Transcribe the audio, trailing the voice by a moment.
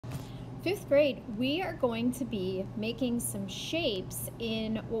Fifth grade, we are going to be making some shapes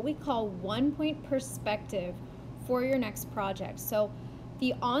in what we call 1-point perspective for your next project. So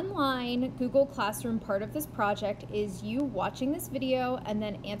the online Google Classroom part of this project is you watching this video and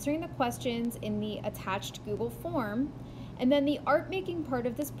then answering the questions in the attached Google form. And then the art making part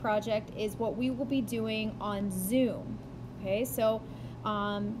of this project is what we will be doing on Zoom. Okay, so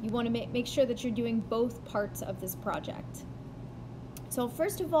you want to make sure that you're doing both parts of this project. So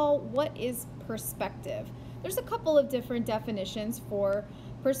first of all, what is perspective? There's a couple of different definitions for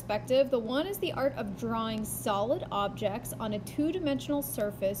perspective. The one is the art of drawing solid objects on a two-dimensional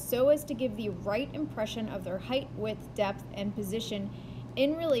surface so as to give the right impression of their height, width, depth, and position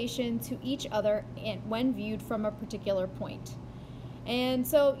in relation to each other and when viewed from a particular point. And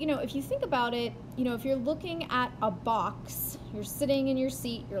so, if you think about it, if you're looking at a box, you're sitting in your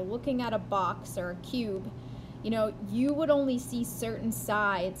seat, you're looking at a box or a cube, you would only see certain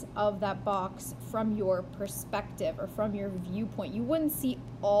sides of that box from your perspective or from your viewpoint. You wouldn't see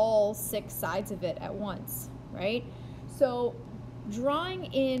all 6 sides of it at once, right? So drawing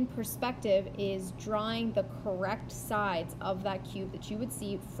in perspective is drawing the correct sides of that cube that you would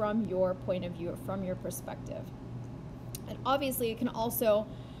see from your point of view or from your perspective. And obviously it can also,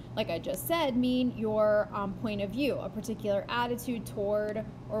 like I just said, mean your point of view, a particular attitude toward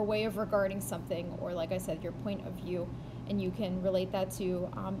or way of regarding something, or like I said, your point of view, and you can relate that to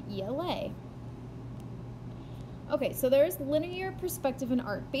ELA. Okay, so there's linear perspective in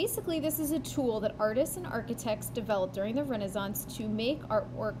art. Basically, this is a tool that artists and architects developed during the Renaissance to make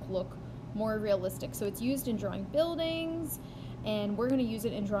artwork look more realistic. So it's used in drawing buildings, and we're going to use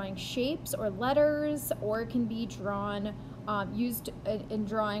it in drawing shapes or letters, or it can be drawn used in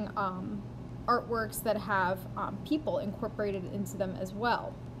drawing artworks that have people incorporated into them as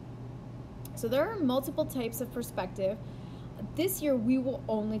well. So there are multiple types of perspective. This year we will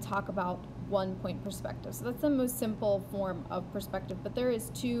only talk about 1-point perspective. So that's the most simple form of perspective, but there is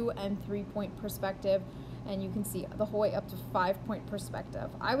 2- and 3-point perspective, and you can see the whole way up to 5-point perspective.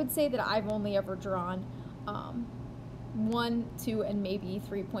 I would say that I've only ever drawn 1, 2, and maybe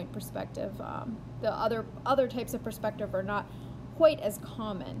 3-point perspective. The other types of perspective are not quite as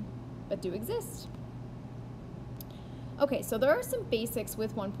common, but do exist. Okay, so there are some basics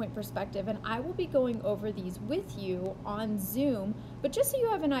with 1-point perspective, and I will be going over these with you on Zoom, but just so you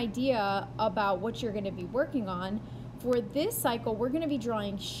have an idea about what you're going to be working on, for this cycle, we're going to be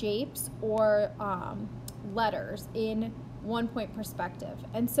drawing shapes or letters in 1-point perspective.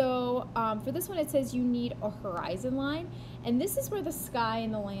 And so for this one, it says you need a horizon line, and this is where the sky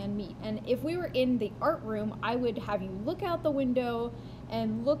and the land meet. And if we were in the art room, I would have you look out the window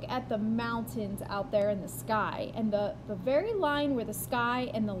and look at the mountains out there in the sky, and the very line where the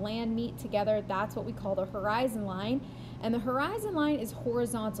sky and the land meet together, that's what we call the horizon line. And the horizon line is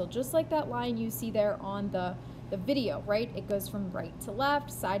horizontal, just like that line you see there on the video, right? It goes from right to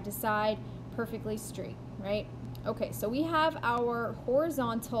left, side to side, perfectly straight, right? Okay, so we have our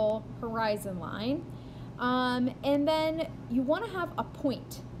horizontal horizon line, and then you want to have a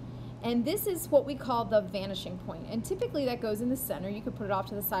point, and this is what we call the vanishing point, and typically that goes in the center. You could put it off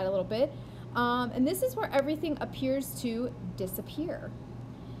to the side a little bit, and this is where everything appears to disappear,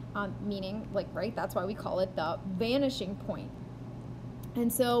 meaning, like, right, that's why we call it the vanishing point.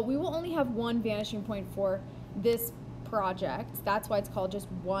 And so we will only have one vanishing point for this project. That's why it's called just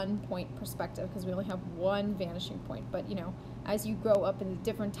 1-point perspective, because we only have one vanishing point. But as you grow up in the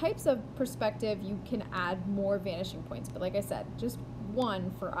different types of perspective, you can add more vanishing points. But like I said, just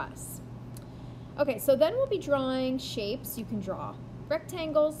one for us. Okay, so then we'll be drawing shapes. You can draw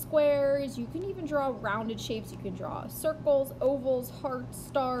rectangles, squares, you can even draw rounded shapes. You can draw circles, ovals, hearts,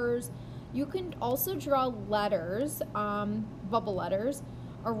 stars. You can also draw letters, bubble letters,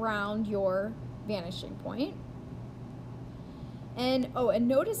 around your vanishing point. And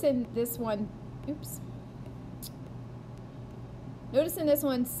notice in this one, notice in this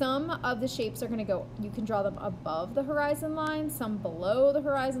one, some of the shapes are going to go, you can draw them above the horizon line, some below the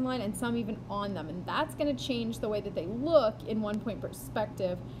horizon line, and some even on them. And that's going to change the way that they look in 1-point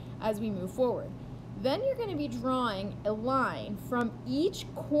perspective as we move forward. Then you're going to be drawing a line from each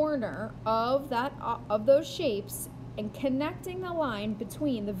corner of those shapes and connecting the line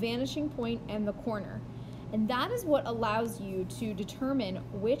between the vanishing point and the corner. And that is what allows you to determine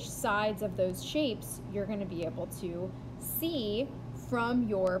which sides of those shapes you're going to be able to see from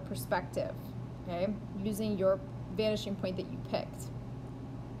your perspective, okay, using your vanishing point that you picked.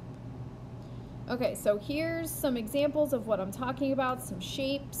 Okay, so here's some examples of what I'm talking about, some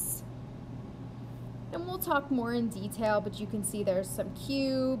shapes. And we'll talk more in detail, but you can see there's some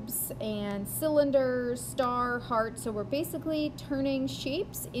cubes and cylinders, star, heart. So we're basically turning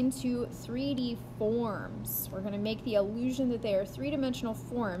shapes into 3D forms. We're going to make the illusion that they are three-dimensional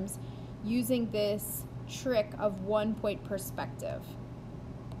forms using this trick of 1-point perspective.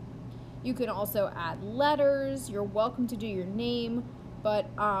 You can also add letters. You're welcome to do your name, but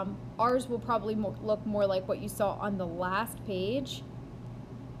ours will probably look more like what you saw on the last page.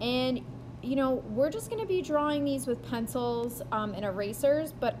 And you know, we're just going to be drawing these with pencils and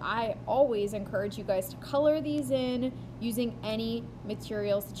erasers, but I always encourage you guys to color these in using any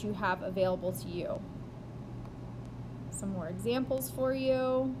materials that you have available to you. Some more examples for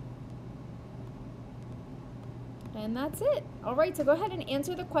you. And that's it. All right, so go ahead and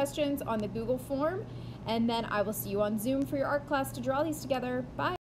answer the questions on the Google form, and then I will see you on Zoom for your art class to draw these together. Bye.